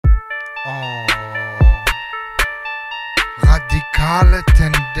Oh. Radikale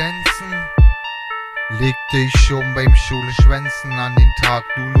Tendenzen legte ich schon beim Schulschwänzen an den Tag.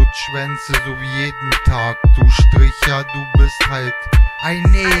 Du Lutschschwänze, so wie jeden Tag. Du Stricher, du bist halt ein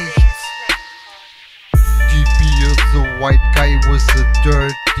Nichts. Die Bier so white guy with a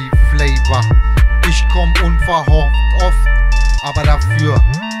dirty flavor. Ich komm unverhofft oft, aber dafür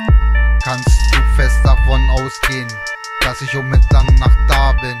kannst du fest davon ausgehen, dass ich um Mitternacht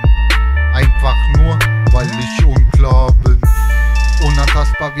da bin. Einfach nur, weil ich unklar bin.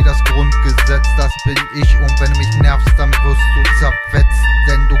 Unantastbar wie das Grundgesetz, das bin ich. Und wenn du mich nervst, dann wirst du zerfetzt.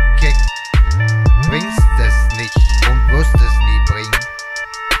 Denn du Keck bringst es nicht und wirst es nie bringen.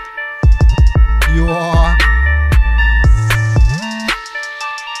 Joa.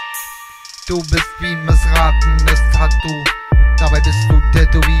 Du bist wie ein missratenes Tattoo, dabei bist du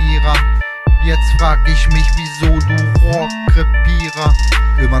Tätowierer. Jetzt frag ich mich, wieso du Rohrkrepierer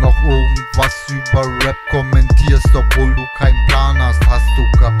immer noch irgendwas über Rap kommentierst, obwohl du keinen Plan hast. Hast du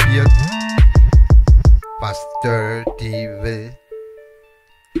kapiert, was Dirty will?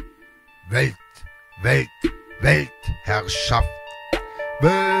 Weltherrschaft.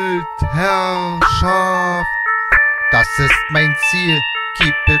 Weltherrschaft. Das ist mein Ziel.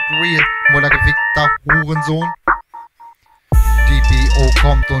 Keep it real, mullergefickter Hurensohn. DBO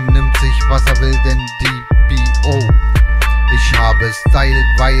kommt und nimmt sich, was er will, denn DBO. Ich habe Style,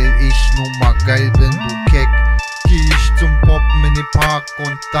 weil ich nun mal geil bin, du Keck. Geh ich zum Poppen in den Park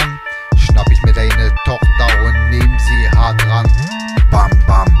und dann schnapp ich mir deine Tochter und nehm sie hart ran. Bam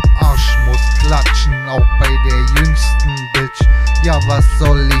bam, Arsch muss klatschen, auch bei der jüngsten Bitch. Ja, was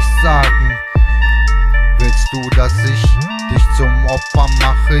soll ich sagen? Willst du, dass ich dich zum Opfer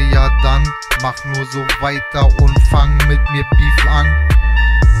mache? Ja dann, mach nur so weiter und fang mit mir Beef an.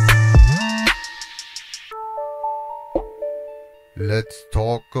 Let's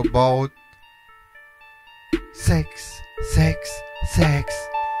talk about Sex.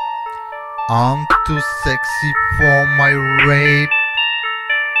 I'm too sexy for my rape.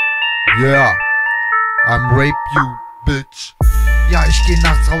 Yeah, I'm rape you, bitch. Ja, ich geh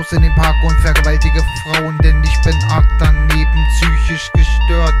nachts raus in den Park und vergewaltige Frauen, denn ich bin arg daneben, psychisch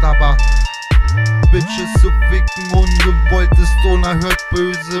gestört, aber Bitches zu ficken ungewollt ist unerhört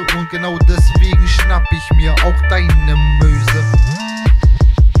böse und genau deswegen schnapp ich mir auch deine Möse.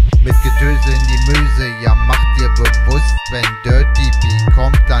 Mit Getöse in die Möse, ja mach dir bewusst, wenn Dirty B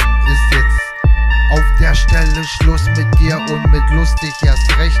kommt, dann ist jetzt auf der Stelle Schluss mit dir und mit lustig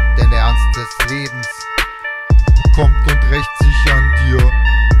erst recht, denn der Ernst des Lebens kommt und rächt sich an dir.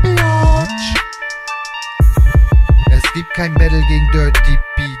 Bitch. Es gibt kein Battle gegen Dirty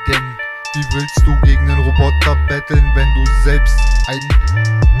B, denn wie willst du gegen den Roboter battlen, wenn du selbst ein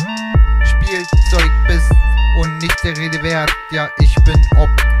Spielzeug bist und nicht der Rede wert? Ja, ich bin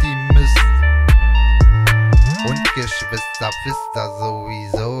Optimist und Geschwister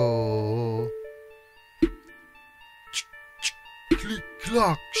sowieso. Klick,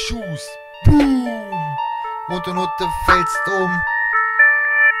 klack, Schuss, boom. Und du Nutte fällst um.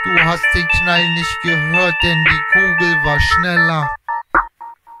 Du hast den Knall nicht gehört, denn die Kugel war schneller.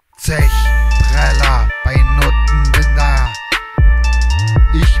 Zech, Preller, bei Nutten bin da.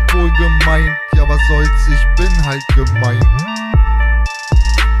 Ich wohl gemeint, ja was soll's, ich bin halt gemein.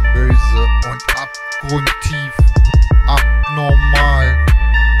 Böse und abgrundtief, abnormal.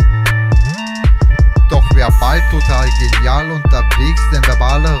 Doch verbal total genial unterwegs, denn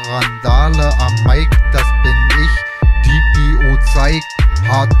verbale Randale am Mic, das bin ich. DBO zeigt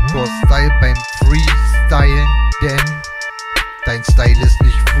Hardcore-Style beim Freestylen, denn dein Style ist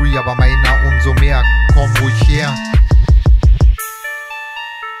nicht free, aber meiner umso mehr. Komm ruhig her.